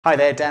Hi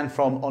there, Dan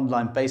from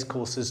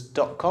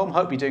onlinebasscourses.com.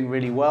 Hope you're doing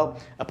really well.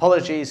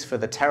 Apologies for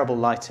the terrible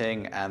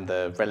lighting and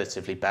the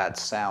relatively bad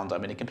sound.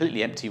 I'm in a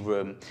completely empty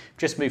room.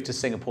 Just moved to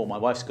Singapore. My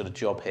wife's got a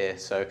job here,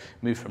 so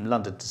moved from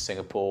London to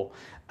Singapore.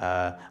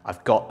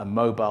 I've got a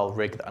mobile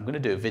rig that I'm going to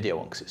do a video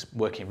on because it's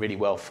working really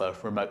well for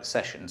remote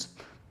sessions.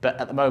 But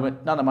at the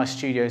moment, none of my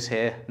studio's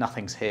here,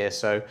 nothing's here.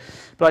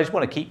 But I just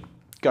want to keep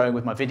going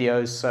with my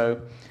videos,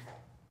 so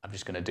I'm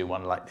just going to do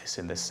one like this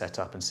in this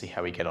setup and see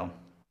how we get on.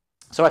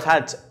 So I've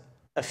had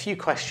a few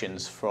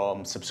questions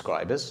from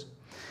subscribers,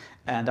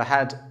 and I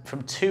had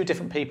from two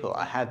different people.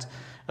 I had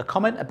a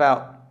comment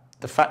about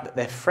the fact that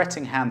their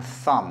fretting hand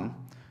thumb,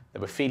 they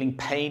were feeling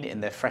pain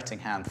in their fretting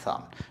hand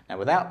thumb. Now,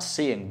 without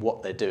seeing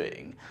what they're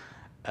doing,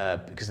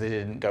 because they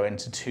didn't go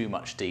into too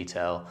much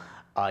detail,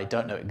 I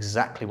don't know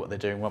exactly what they're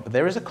doing wrong, but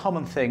there is a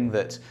common thing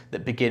that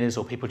beginners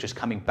or people just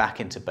coming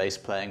back into bass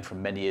playing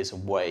from many years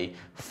away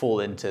fall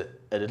into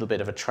a little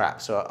bit of a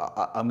trap. So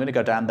I'm going to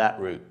go down that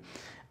route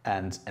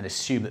and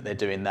assume that they're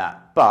doing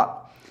that.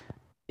 But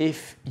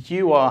if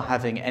you are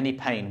having any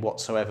pain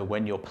whatsoever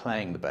when you're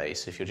playing the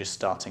bass, if you're just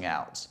starting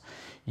out,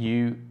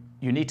 you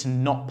need to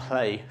not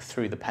play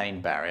through the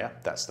pain barrier.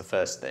 That's the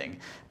first thing.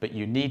 But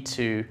you need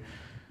to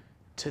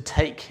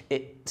take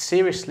it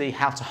seriously,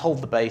 how to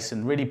hold the bass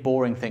and really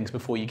boring things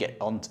before you get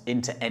on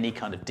into any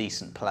kind of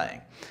decent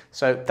playing.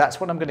 So that's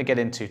what I'm going to get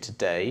into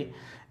today.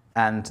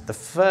 And the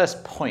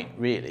first point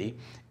really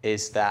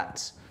is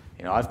that,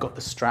 you know, I've got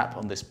the strap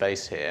on this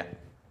bass here,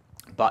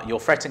 but your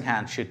fretting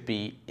hand should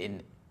be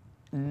in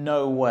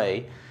no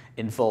way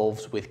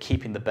involved with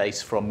keeping the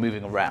bass from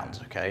moving around,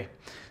 okay?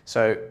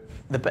 So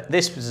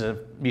this was a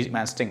Music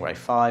Man Stingray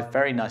 5,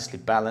 very nicely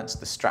balanced,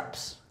 the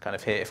strap's kind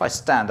of here. If I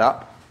stand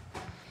up,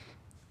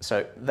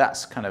 so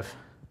that's kind of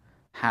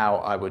how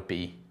I would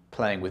be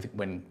playing with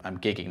when I'm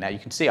gigging. Now you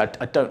can see I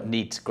don't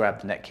need to grab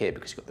the neck here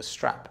because you've got the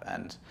strap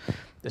and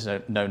there's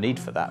no need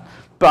for that.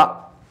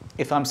 But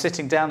if I'm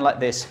sitting down like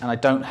this and I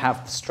don't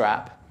have the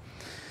strap,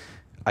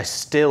 I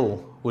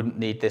still wouldn't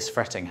need this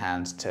fretting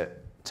hand to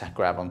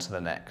grab onto the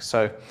neck.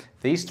 So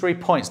these 3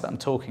 points that I'm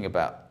talking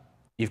about,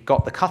 you've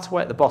got the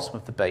cutaway at the bottom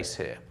of the bass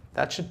here.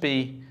 That should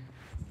be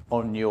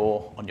on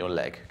your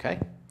leg,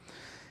 okay?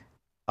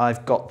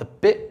 I've got the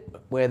bit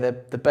where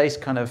the bass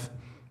kind of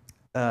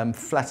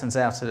flattens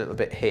out a little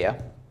bit here.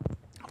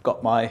 I've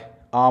got my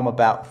arm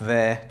about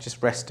there,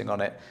 just resting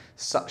on it,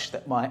 such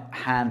that my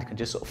hand can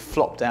just sort of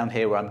flop down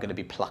here where I'm going to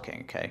be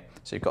plucking, okay?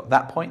 So you've got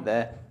that point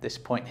there, this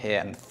point here,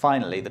 and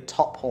finally the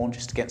top horn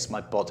just against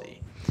my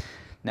body.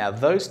 Now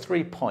those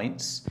 3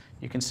 points,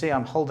 you can see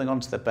I'm holding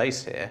onto the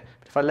bass here,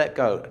 but if I let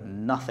go,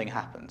 nothing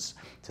happens.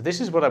 So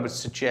this is what I would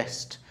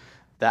suggest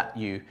that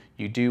you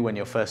do when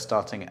you're first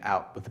starting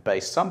out with the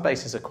bass. Some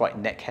basses are quite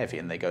neck heavy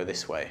and they go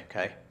this way,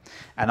 okay?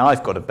 And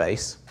I've got a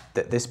bass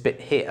that this bit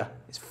here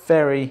is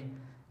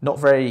not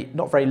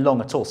very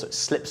long at all, so it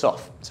slips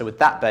off. So with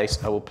that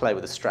bass, I will play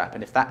with a strap,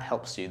 and if that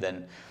helps you,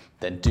 then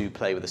do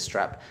play with a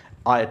strap.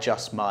 I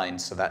adjust mine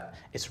so that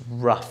it's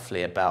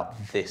roughly about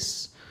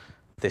this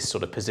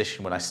sort of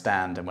position when I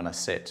stand and when I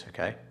sit,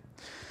 okay?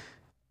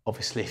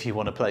 Obviously, if you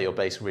want to play your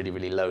bass really,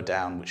 really low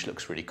down, which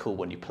looks really cool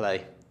when you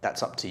play,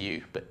 that's up to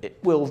you, but it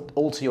will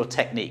alter your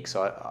technique.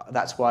 So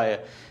that's why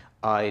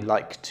I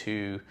like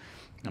to,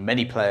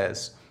 many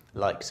players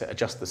like to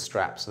adjust the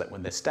strap so that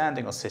when they're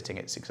standing or sitting,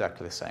 it's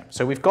exactly the same.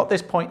 So we've got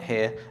this point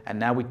here, and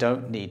now we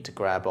don't need to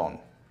grab on.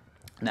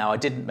 Now, I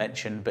didn't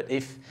mention, but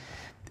if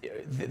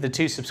the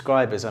two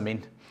subscribers, I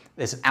mean,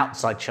 there's an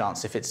outside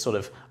chance if it's sort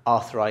of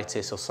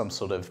arthritis or some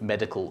sort of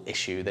medical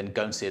issue, then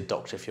go and see a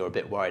doctor if you're a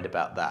bit worried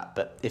about that.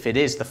 But if it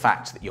is the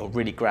fact that you're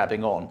really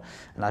grabbing on,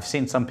 and I've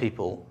seen some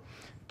people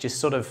just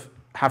sort of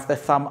have their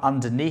thumb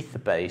underneath the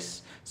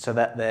bass so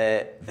that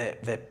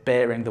they're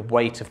bearing the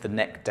weight of the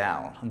neck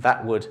down, and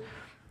that would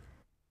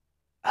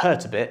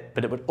hurt a bit,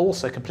 but it would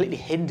also completely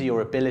hinder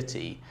your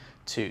ability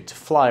to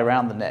fly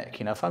around the neck.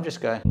 You know, if I'm just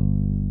going,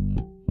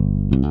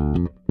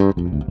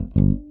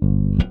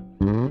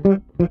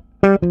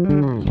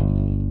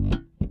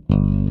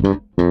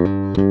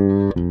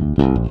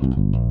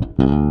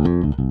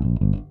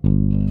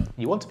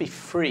 you want to be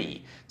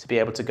free to be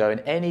able to go in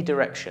any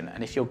direction,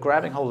 and if you're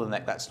grabbing hold of the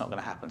neck, that's not going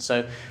to happen.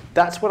 So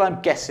that's what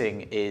I'm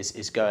guessing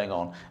is going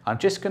on. I'm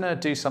just going to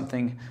do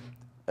something,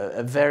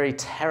 a very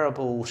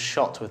terrible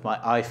shot with my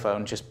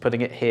iPhone, just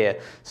putting it here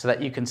so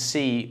that you can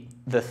see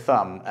the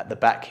thumb at the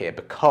back here,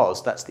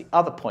 because that's the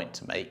other point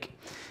to make,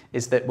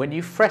 is that when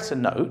you fret a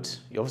note,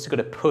 you obviously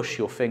got to push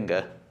your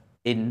finger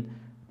in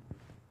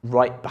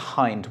right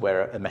behind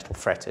where a metal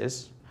fret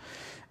is,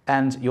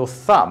 and your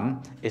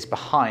thumb is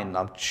behind.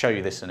 I'll show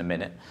you this in a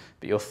minute,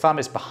 but your thumb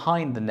is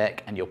behind the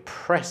neck and you're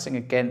pressing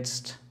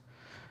against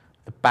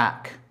the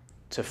back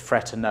to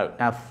fret a note.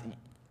 Now,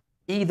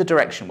 either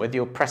direction, whether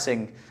you're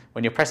pressing,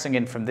 when you're pressing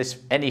in from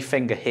any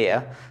finger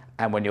here,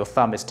 and when your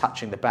thumb is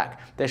touching the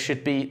back, there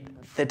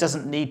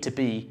doesn't need to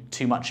be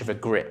too much of a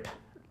grip.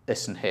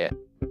 Listen here.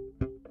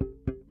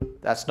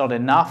 That's not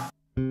enough.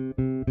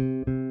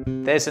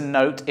 There's a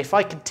note. If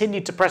I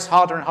continue to press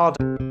harder and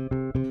harder,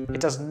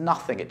 does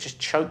nothing. It just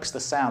chokes the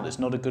sound. It's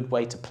not a good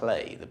way to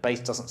play. The bass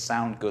doesn't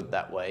sound good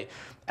that way,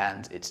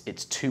 and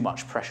it's too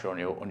much pressure on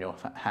your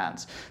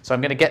hands. So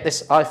I'm going to get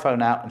this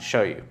iPhone out and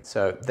show you.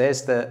 So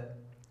there's the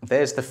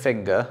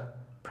finger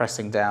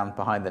pressing down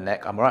behind the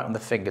neck. I'm right on the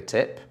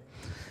fingertip.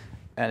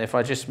 And if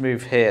I just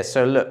move here,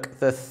 so look,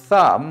 the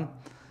thumb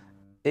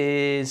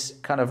is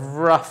kind of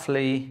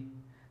roughly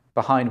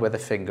behind where the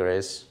finger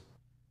is,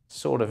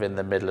 sort of in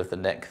the middle of the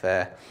neck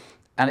there.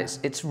 And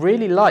it's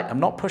really light. I'm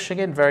not pushing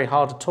in very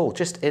hard at all,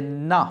 just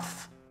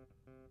enough.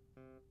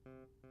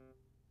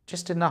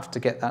 Just enough to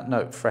get that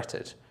note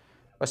fretted.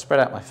 If I spread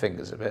out my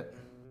fingers a bit,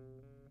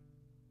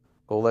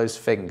 all those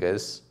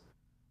fingers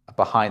are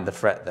behind the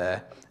fret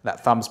there.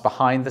 That thumb's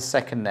behind the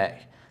second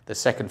neck, the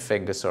second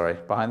finger, sorry,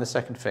 behind the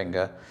second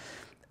finger.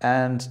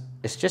 And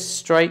it's just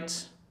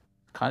straight,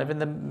 kind of in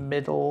the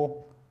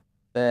middle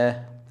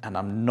there. And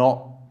I'm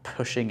not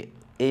pushing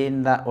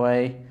in that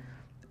way.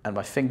 And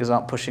my fingers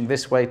aren't pushing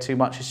this way too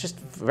much. It's just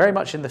very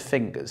much in the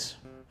fingers.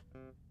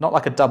 Not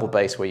like a double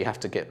bass where you have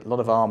to get a lot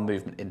of arm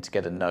movement in to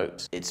get a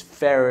note. It's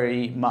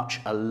very much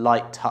a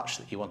light touch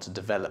that you want to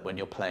develop when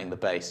you're playing the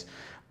bass.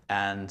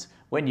 And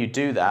when you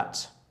do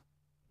that,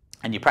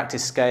 and you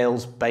practice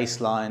scales,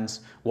 bass lines,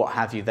 what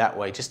have you that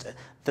way, just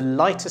the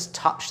lightest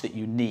touch that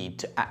you need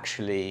to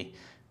actually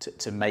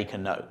to make a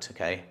note,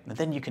 okay? And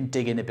then you can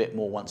dig in a bit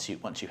more once you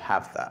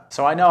have that.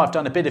 So I know I've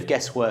done a bit of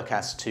guesswork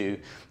as to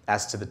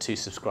the 2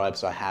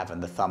 subscribers I have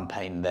and the thumb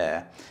pain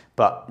there,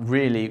 but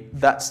really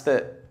that's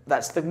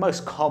the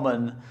most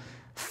common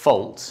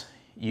fault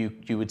you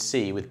would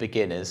see with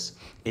beginners,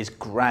 is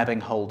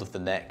grabbing hold of the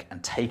neck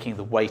and taking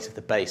the weight of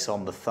the bass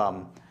on the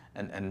thumb.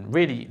 And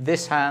really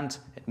this hand,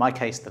 in my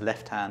case the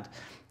left hand,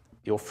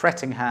 your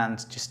fretting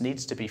hand just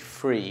needs to be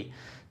free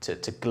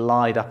to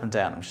glide up and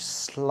down. I'm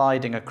just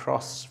sliding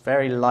across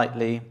very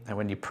lightly, and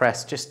when you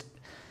press,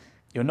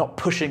 you're not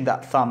pushing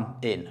that thumb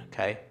in,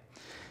 okay?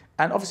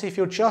 And obviously if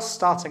you're just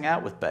starting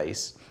out with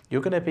bass,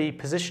 you're going to be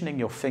positioning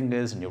your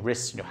fingers and your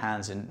wrists and your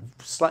hands in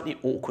slightly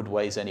awkward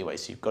ways anyway,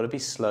 so you've got to be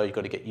slow, you've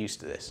got to get used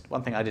to this.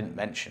 One thing I didn't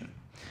mention,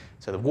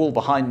 so the wall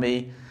behind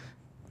me,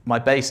 my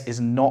bass is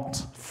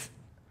not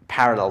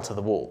parallel to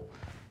the wall.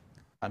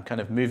 I'm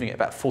kind of moving it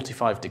about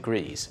 45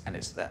 degrees, and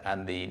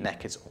the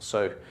neck is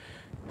also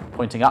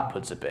pointing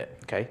upwards a bit,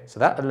 okay? So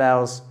that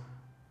allows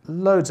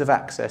loads of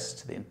access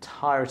to the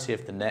entirety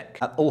of the neck.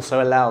 That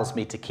also allows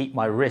me to keep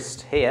my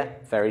wrist here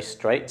very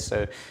straight,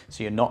 so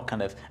you're not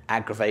kind of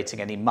aggravating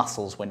any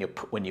muscles when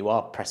you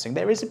are pressing.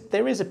 There is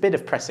a bit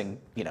of pressing,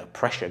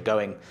 pressure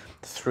going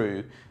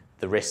through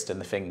the wrist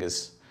and the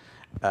fingers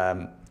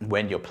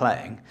when you're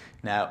playing.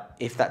 Now,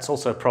 if that's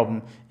also a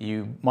problem,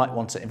 you might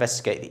want to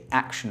investigate the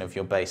action of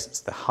your bass.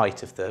 It's the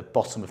height of the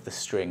bottom of the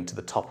string to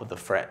the top of the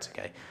fret,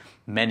 okay?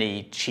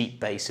 Many cheap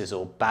basses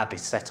or badly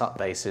set up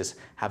basses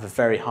have a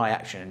very high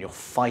action and you're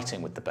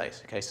fighting with the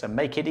bass, okay? So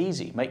make it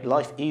easy, make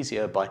life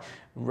easier by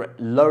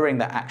lowering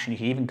that action. You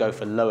can even go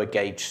for lower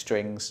gauge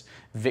strings.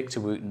 Victor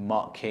Wooten,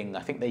 Mark King,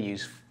 I think they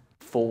use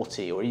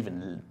 40 or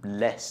even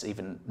less,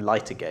 even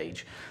lighter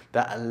gauge.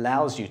 That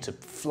allows you to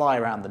fly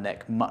around the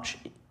neck much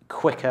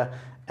quicker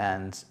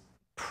and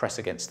press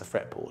against the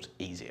fretboard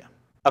easier.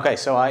 Okay,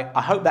 so I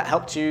hope that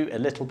helped you a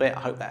little bit.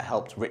 I hope that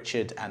helped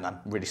Richard, and I'm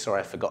really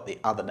sorry I forgot the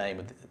other name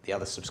of the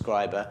other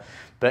subscriber.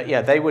 But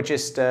yeah, they were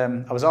just,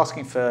 I was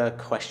asking for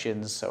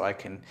questions so I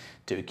can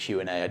do a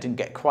Q&A. I didn't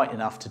get quite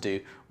enough to do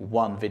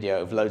one video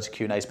of loads of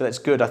Q&As, but that's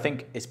good. I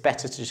think it's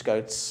better to just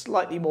go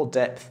slightly more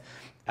depth.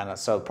 And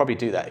so I'll probably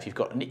do that. If you've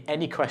got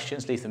any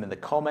questions, leave them in the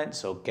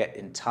comments or get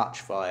in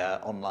touch via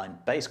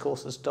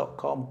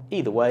onlinebasscourses.com,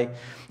 either way.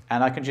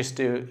 And I can just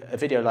do a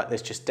video like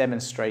this, just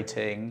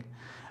demonstrating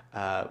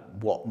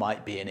what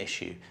might be an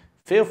issue.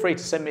 Feel free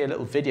to send me a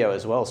little video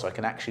as well so I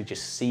can actually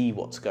just see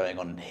what's going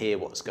on and hear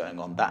what's going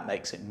on. That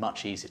makes it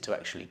much easier to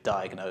actually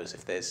diagnose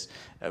if there's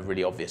a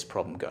really obvious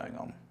problem going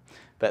on.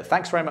 But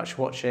thanks very much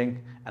for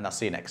watching, and I'll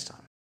see you next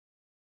time.